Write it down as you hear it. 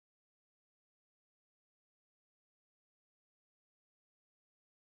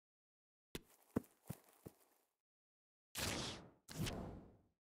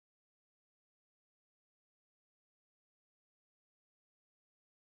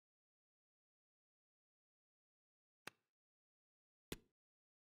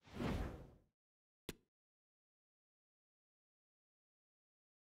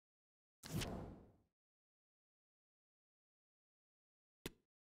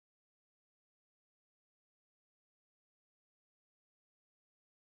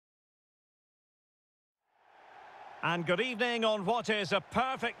And good evening on what is a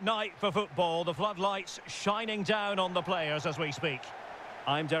perfect night for football. The floodlights shining down on the players as we speak.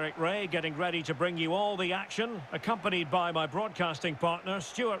 I'm Derek Ray, getting ready to bring you all the action, accompanied by my broadcasting partner,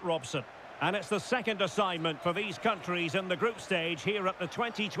 Stuart Robson. And it's the second assignment for these countries in the group stage here at the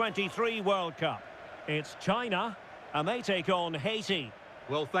 2023 World Cup. It's China, and they take on Haiti.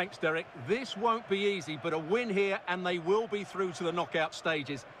 Well, thanks, Derek. This won't be easy, but a win here and they will be through to the knockout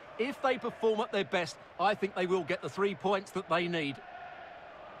stages. If they perform at their best, I think they will get the 3 points that they need.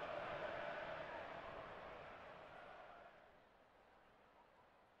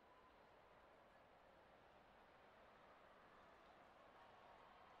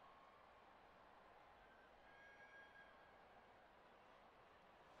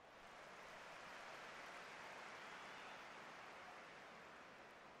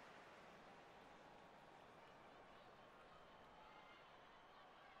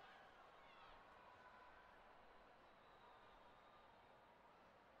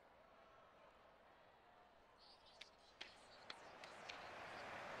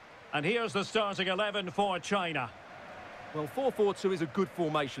 And here's the starting 11 for China. Well, 4-4-2 is a good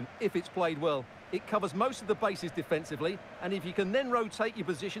formation if it's played well. It covers most of the bases defensively, and if you can then rotate your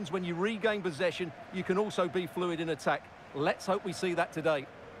positions when you regain possession, you can also be fluid in attack. Let's hope we see that today.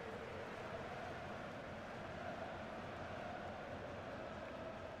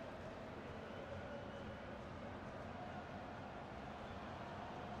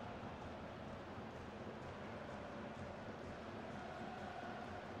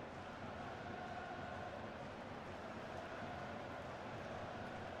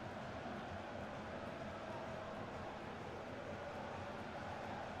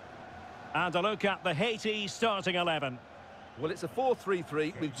 And a look at the Haiti starting 11. Well, it's a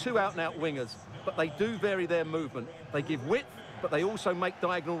 4-3-3 with two out-and-out wingers, but they do vary their movement. They give width, but they also make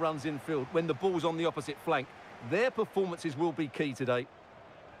diagonal runs infield when the ball's on the opposite flank. Their performances will be key today.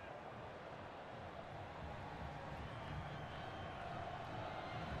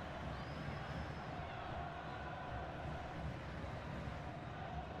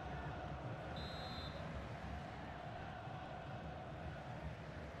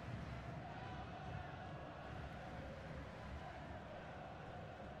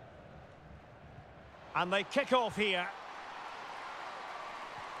 And they kick off here.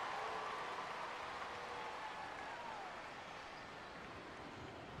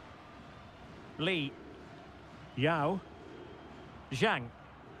 Li. Yao. Zhang.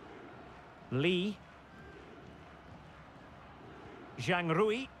 Li. Zhang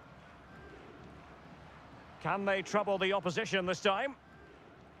Rui. Can they trouble the opposition this time?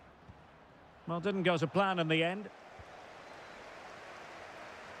 Well, didn't go to plan in the end.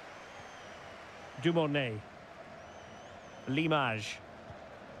 Dumornay. Limage.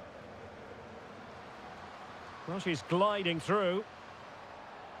 Well, she's gliding through.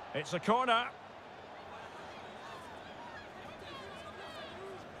 It's a corner.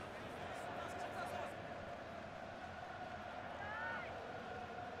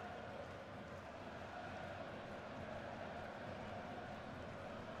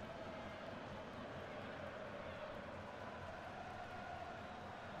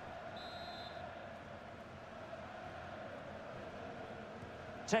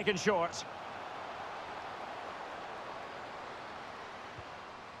 Taken short.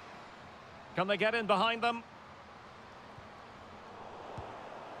 Can they get in behind them?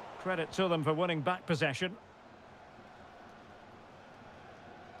 Credit to them for winning back possession.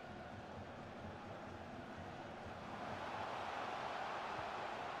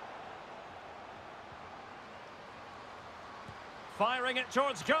 Firing it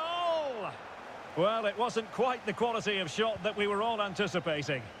towards goal! Well, it wasn't quite the quality of shot that we were all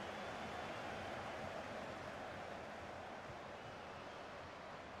anticipating.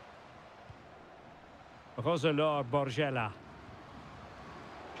 Roselor Borgella.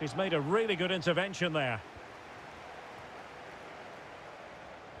 She's made a really good intervention there.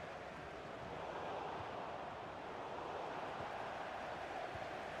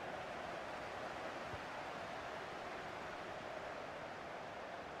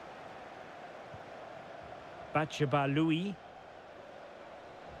 Bachaba Louis.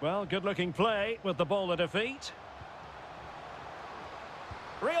 Well, good-looking play with the ball at her feet.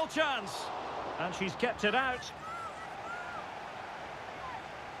 Real chance. And she's kept it out.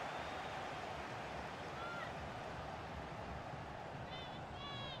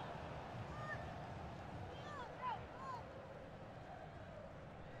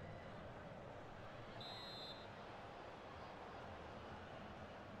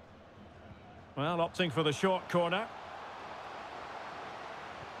 Well, opting for the short corner.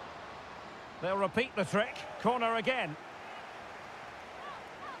 They'll repeat the trick. Corner again.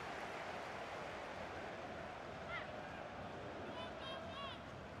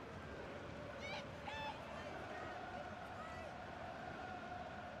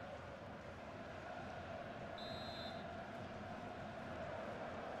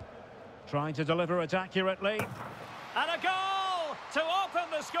 Trying to deliver it accurately. And a goal to open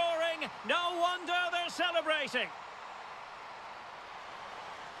the scoring. No wonder they're celebrating.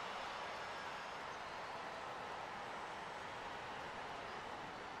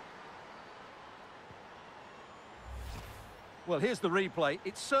 Well, here's the replay.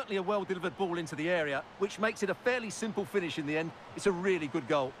 It's certainly a well-delivered ball into the area, which makes it a fairly simple finish in the end. It's a really good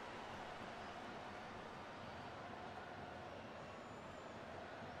goal.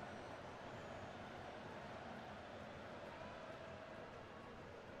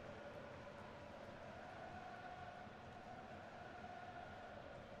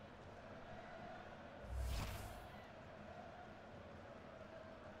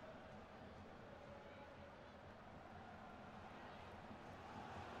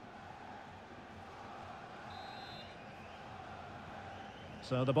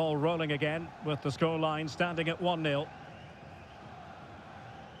 So the ball rolling again with the scoreline standing at 1-0.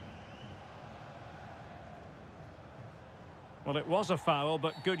 Well, it was a foul,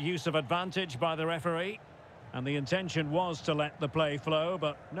 but good use of advantage by the referee. And the intention was to let the play flow,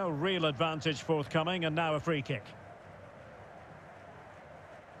 but no real advantage forthcoming, and now a free kick.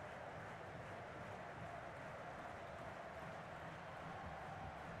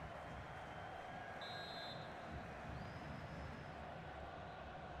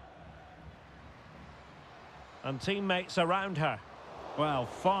 And teammates around her. Well,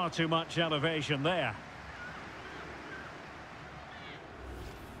 far too much elevation there.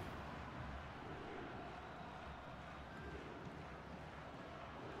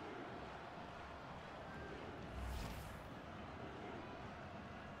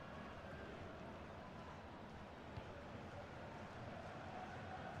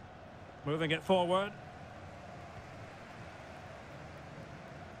 Moving it forward.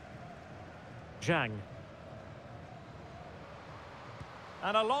 Zhang.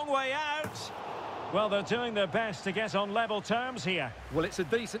 And a long way out. Well, they're doing their best to get on level terms here. Well, it's a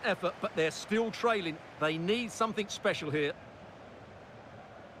decent effort, but they're still trailing. They need something special here.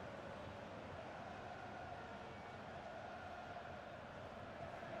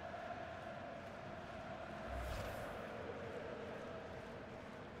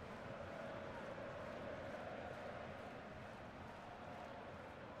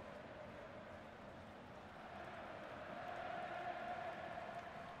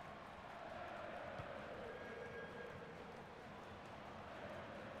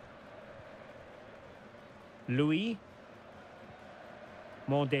 Louis.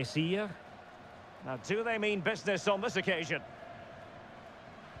 Mondesir. Now, do they mean business on this occasion?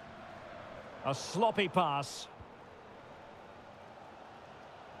 A sloppy pass.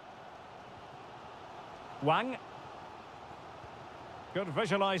 Wang. Good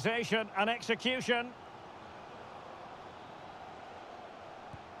visualization and execution.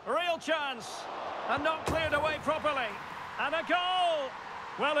 Real chance. And not cleared away properly. And a goal!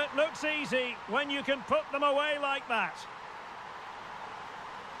 Well, it looks easy when you can put them away like that.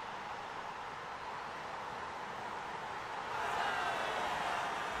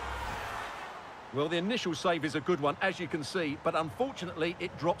 Well, the initial save is a good one, as you can see, but unfortunately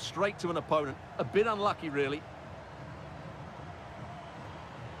it dropped straight to an opponent. A bit unlucky, really.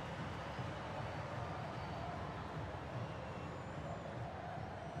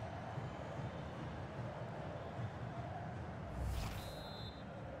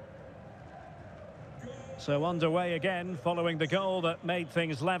 So underway again, following the goal that made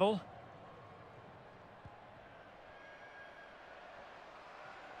things level.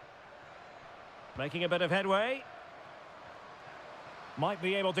 Making a bit of headway. Might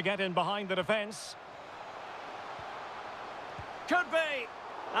be able to get in behind the defence. Could be!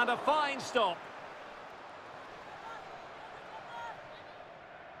 And a fine stop.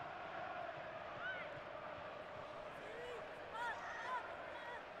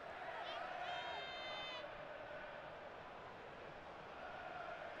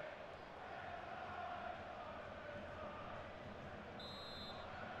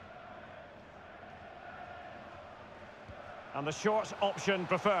 And the short option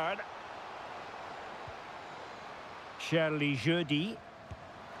preferred. Shirley Jeudi.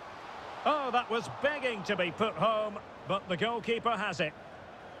 Oh, that was begging to be put home, but the goalkeeper has it.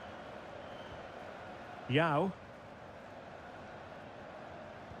 Yao.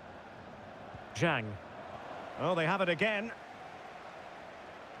 Zhang. Oh, they have it again.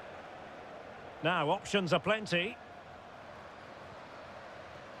 Now, options are plenty.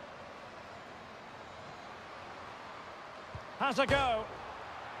 Has a go.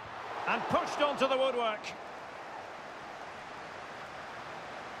 And pushed onto the woodwork.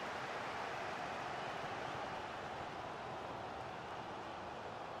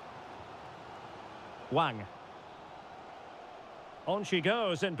 Wang. On she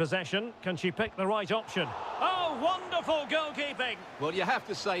goes in possession. Can she pick the right option? Oh, wonderful goalkeeping! Well, you have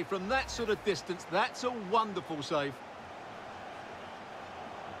to say, from that sort of distance, that's a wonderful save.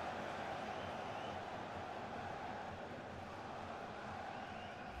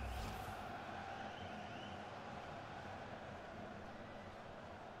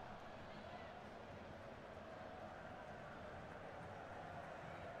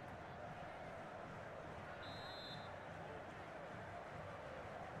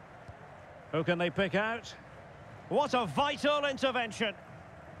 Who can they pick out? What a vital intervention.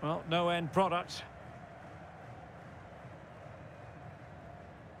 Well, no end product.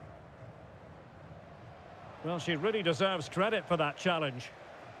 Well, she really deserves credit for that challenge.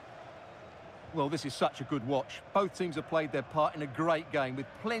 Well, this is such a good watch. Both teams have played their part in a great game with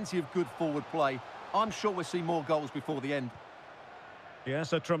plenty of good forward play. I'm sure we'll see more goals before the end.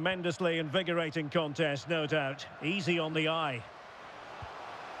 Yes, a tremendously invigorating contest, no doubt. Easy on the eye.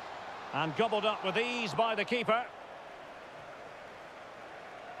 And gobbled up with ease by the keeper.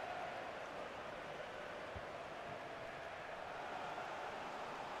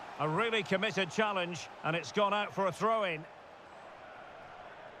 A really committed challenge, and it's gone out for a throw-in.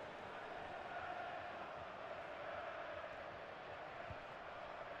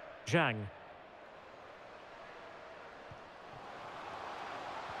 Zhang.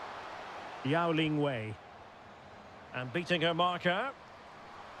 Yao Ling Wei. And beating her marker.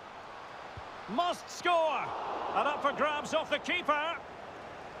 Must score! And up for grabs off the keeper.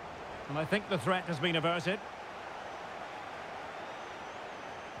 And I think the threat has been averted.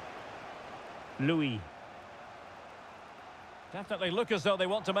 Louis. Definitely look as though they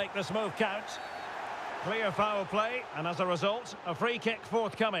want to make this move count. Clear foul play, and as a result, a free kick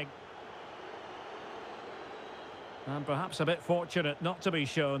forthcoming. And perhaps a bit fortunate not to be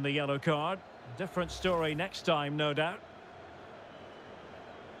shown the yellow card. Different story next time, no doubt.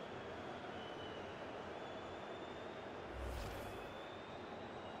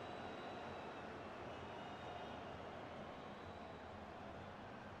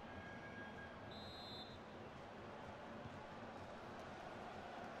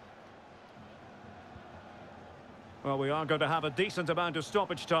 Well, we are going to have a decent amount of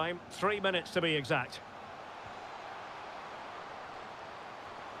stoppage time. 3 minutes to be exact.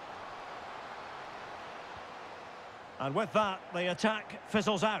 And with that, the attack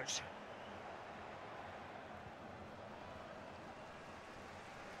fizzles out.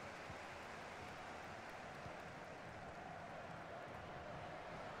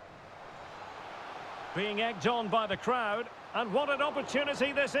 Being egged on by the crowd, and what an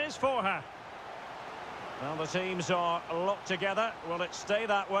opportunity this is for her. Well, the teams are locked together. Will it stay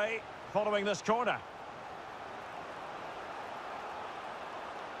that way following this corner?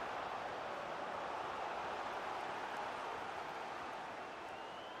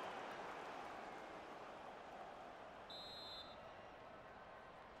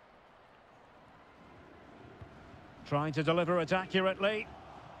 Trying to deliver it accurately.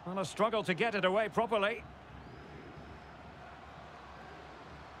 And a struggle to get it away properly.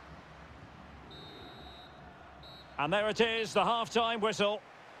 And there it is, the half-time whistle.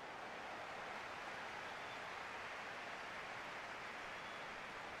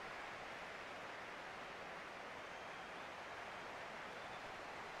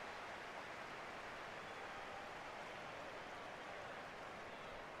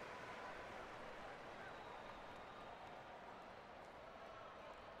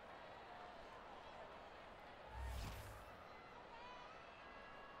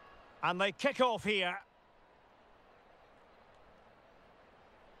 And they kick off here.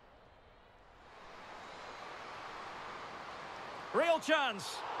 Real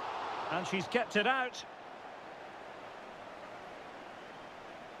chance. And she's kept it out.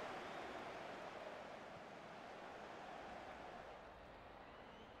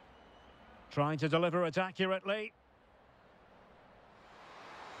 Trying to deliver it accurately.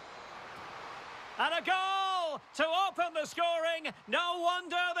 And a goal to open the scoring. No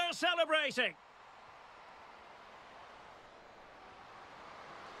wonder they're celebrating.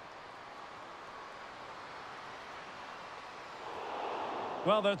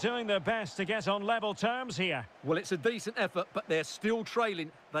 Well, they're doing their best to get on level terms here. Well, it's a decent effort, but they're still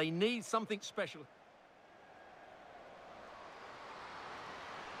trailing. They need something special.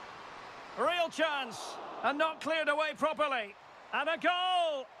 Real real chance. And not cleared away properly. And a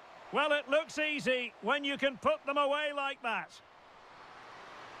goal! Well, it looks easy when you can put them away like that.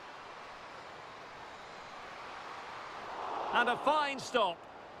 And a fine stop.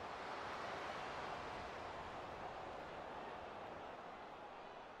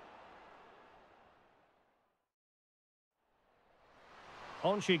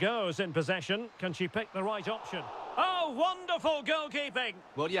 On she goes in possession. Can she pick the right option? Oh, wonderful goalkeeping!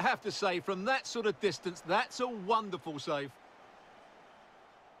 Well, you have to say, from that sort of distance, that's a wonderful save.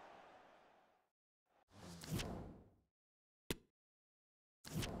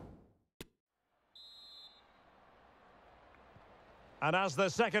 And as the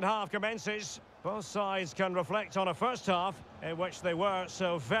second half commences, both sides can reflect on a first half in which they were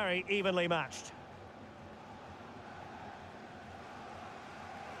so very evenly matched.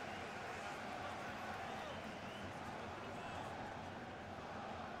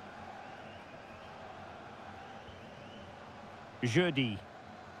 Jeudi.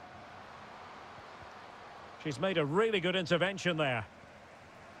 She's made a really good intervention there.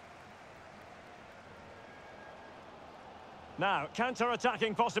 Now,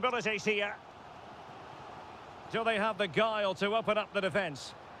 counter-attacking possibilities here. Do they have the guile to open up the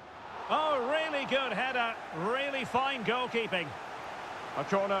defence? Oh, really good header. Really fine goalkeeping. A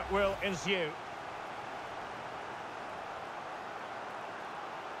corner will ensue.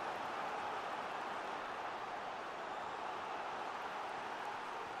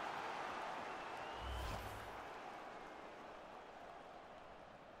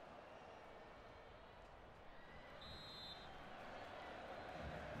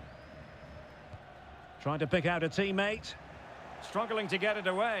 Trying to pick out a teammate. Struggling to get it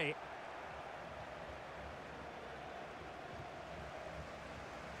away.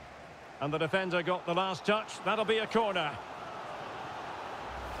 And the defender got the last touch. That'll be a corner.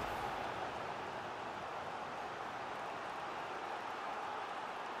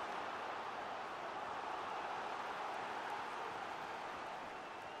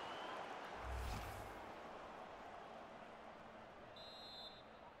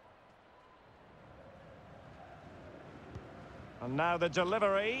 And now the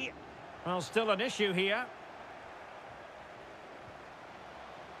delivery. Well, still an issue here.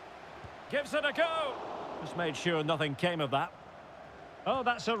 Gives it a go. Just made sure nothing came of that. Oh,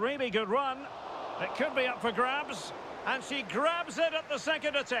 that's a really good run. It could be up for grabs. And she grabs it at the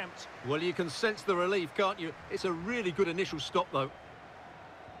second attempt. Well, you can sense the relief, can't you? It's a really good initial stop, though.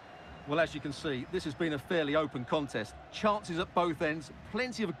 Well, as you can see, this has been a fairly open contest. Chances at both ends,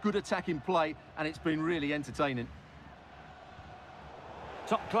 plenty of good attacking play, and it's been really entertaining.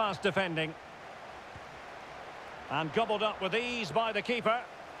 Top-class defending. And gobbled up with ease by the keeper.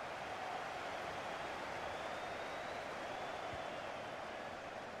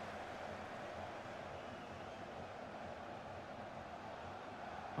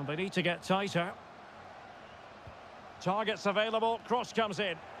 And they need to get tighter. Targets available, cross comes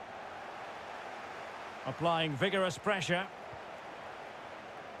in. Applying vigorous pressure.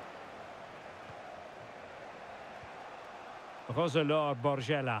 Roselor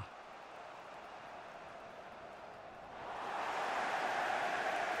Borgella.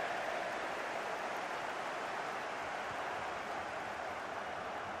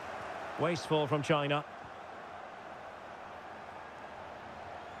 Wasteful from China.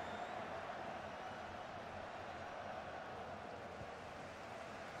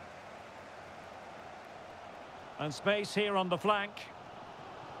 And space here on the flank.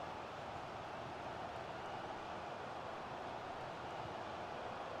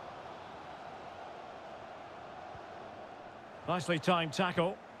 Nicely timed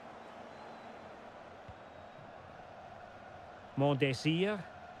tackle. Mondesir.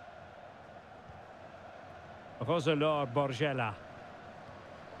 Roselor Borgella.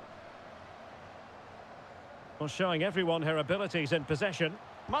 Well, showing everyone her abilities in possession.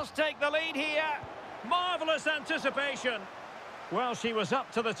 Must take the lead here. Marvellous anticipation. Well, she was up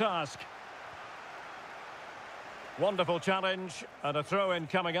to the task. Wonderful challenge and a throw-in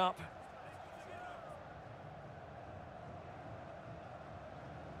coming up.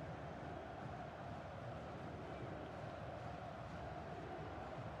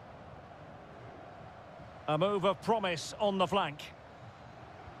 A move of promise on the flank.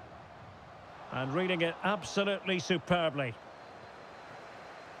 And reading it absolutely superbly.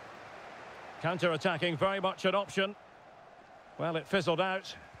 Counter-attacking, very much an option. Well, it fizzled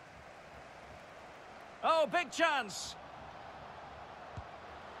out. Oh, big chance!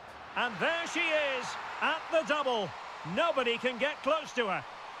 And there she is, at the double. Nobody can get close to her.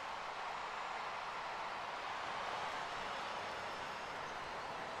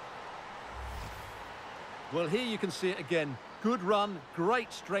 Well, here you can see it again. Good run,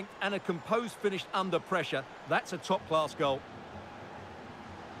 great strength, and a composed finish under pressure. That's a top-class goal.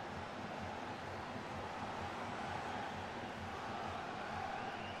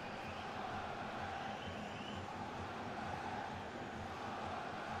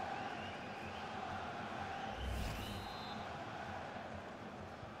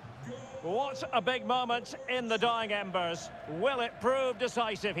 What a big moment in the dying embers. Will it prove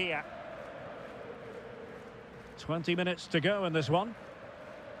decisive here? 20 minutes to go in this one.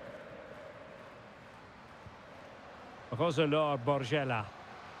 Roselor Borgella.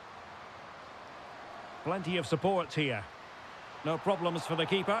 Plenty of support here. No problems for the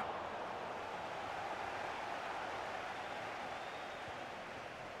keeper.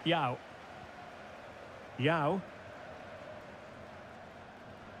 Yao. Yao.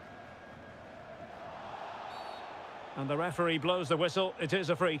 And the referee blows the whistle. It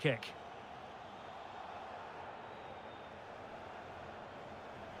is a free kick.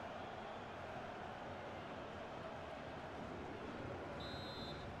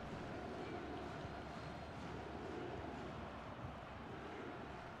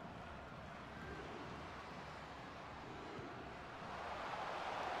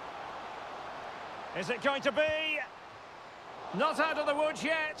 Is it going to be? Not out of the woods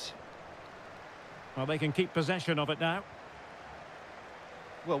yet. Well, they can keep possession of it now.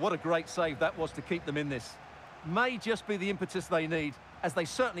 Well, what a great save that was to keep them in this. May just be the impetus they need, as they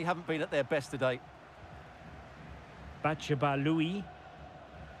certainly haven't been at their best today. Bacheba Louis.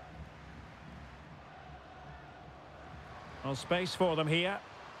 Well, space for them here.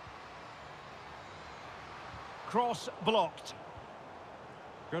 Cross blocked.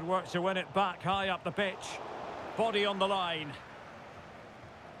 Good work to win it back high up the pitch. Body on the line.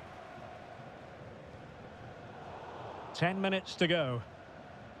 10 minutes to go.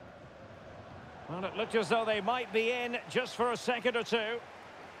 Well, it looked as though they might be in just for a second or two.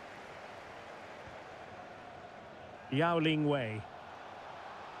 Yao Ling Wei.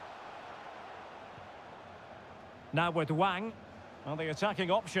 Now with Wang. Well, the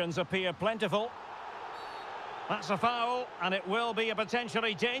attacking options appear plentiful. That's a foul, and it will be a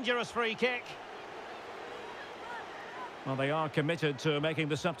potentially dangerous free kick. Well, they are committed to making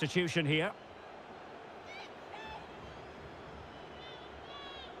the substitution here.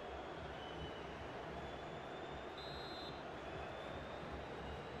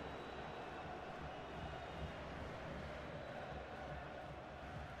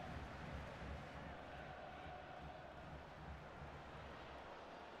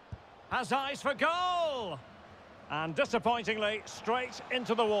 Has eyes for goal! And disappointingly, straight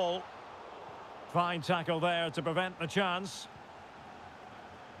into the wall. Fine tackle there to prevent the chance.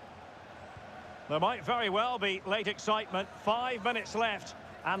 There might very well be late excitement. 5 minutes left,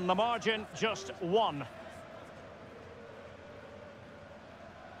 and the margin just 1.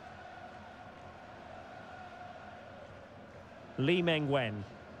 Lee Meng-wen.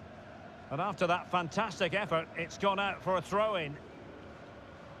 And after that fantastic effort, it's gone out for a throw-in.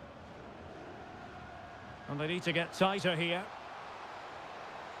 And they need to get tighter here.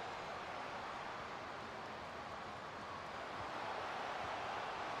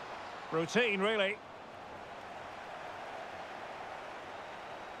 Routine, really.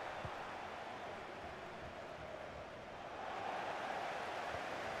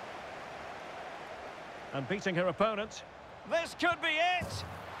 And beating her opponent. This could be it!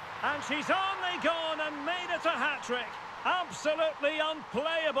 And she's only gone and made it a hat-trick. Absolutely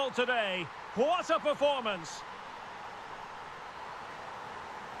unplayable today. What a performance!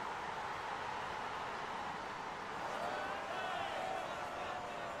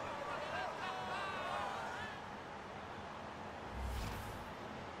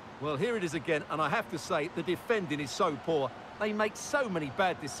 Well, here it is again, and I have to say, the defending is so poor. They make so many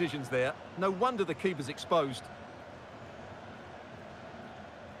bad decisions there. No wonder the keeper's exposed.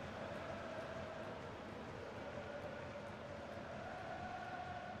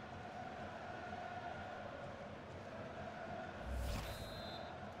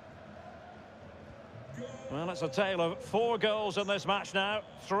 Well, it's a tale of 4 goals in this match now.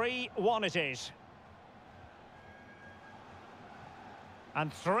 3-1 it is.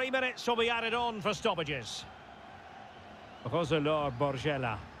 And 3 minutes will be added on for stoppages. Roselor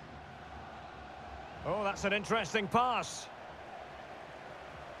Borgella. Oh, that's an interesting pass.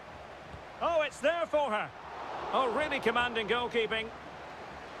 Oh, it's there for her. Oh, really commanding goalkeeping.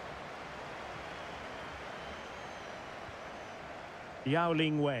 Yao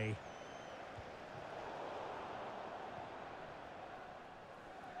Ling Wei.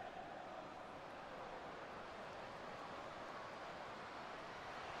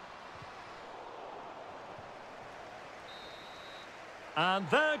 And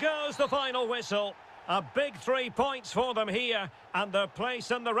there goes the final whistle. A big 3 points for them here, and their place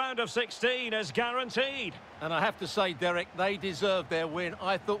in the round of 16 is guaranteed. And I have to say, Derek, they deserve their win.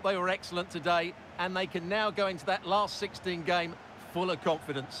 I thought they were excellent today, and they can now go into that last 16 game full of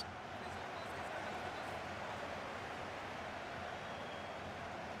confidence.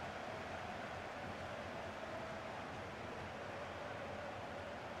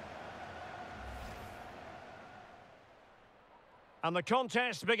 And the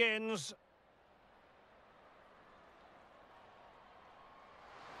contest begins.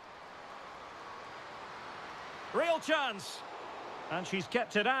 Real chance. And she's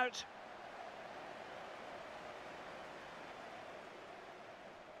kept it out.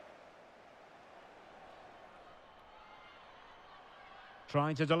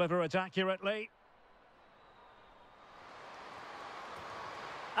 Trying to deliver it accurately.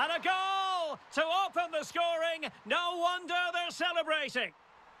 And a goal to open the scoring. No wonder they're celebrating.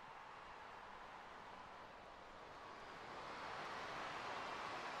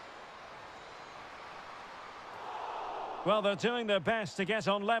 Well, they're doing their best to get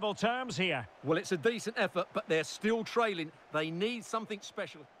on level terms here. Well, it's a decent effort, but they're still trailing. They need something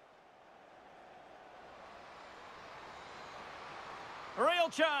special. Real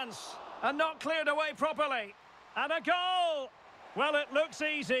chance, and not cleared away properly. And a goal! Well, it looks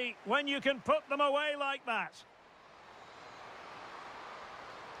easy when you can put them away like that.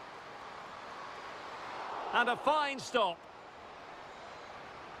 And a fine stop.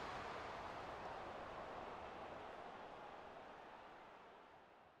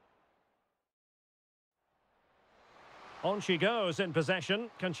 On she goes in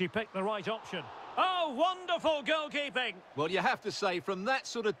possession. Can she pick the right option? Oh, wonderful goalkeeping! Well, you have to say, from that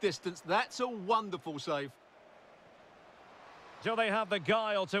sort of distance, that's a wonderful save. Do they have the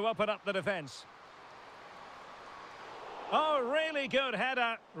guile to open up the defence? Oh, really good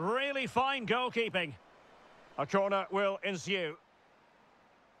header. Really fine goalkeeping. A corner will ensue.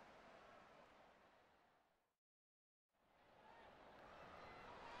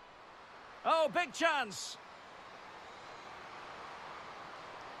 Oh, big chance.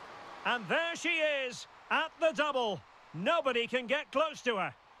 And there she is, at the double. Nobody can get close to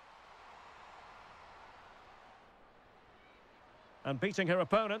her. And beating her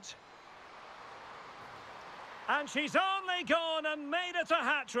opponent. And she's only gone and made it a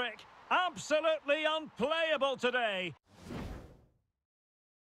hat-trick. Absolutely unplayable today.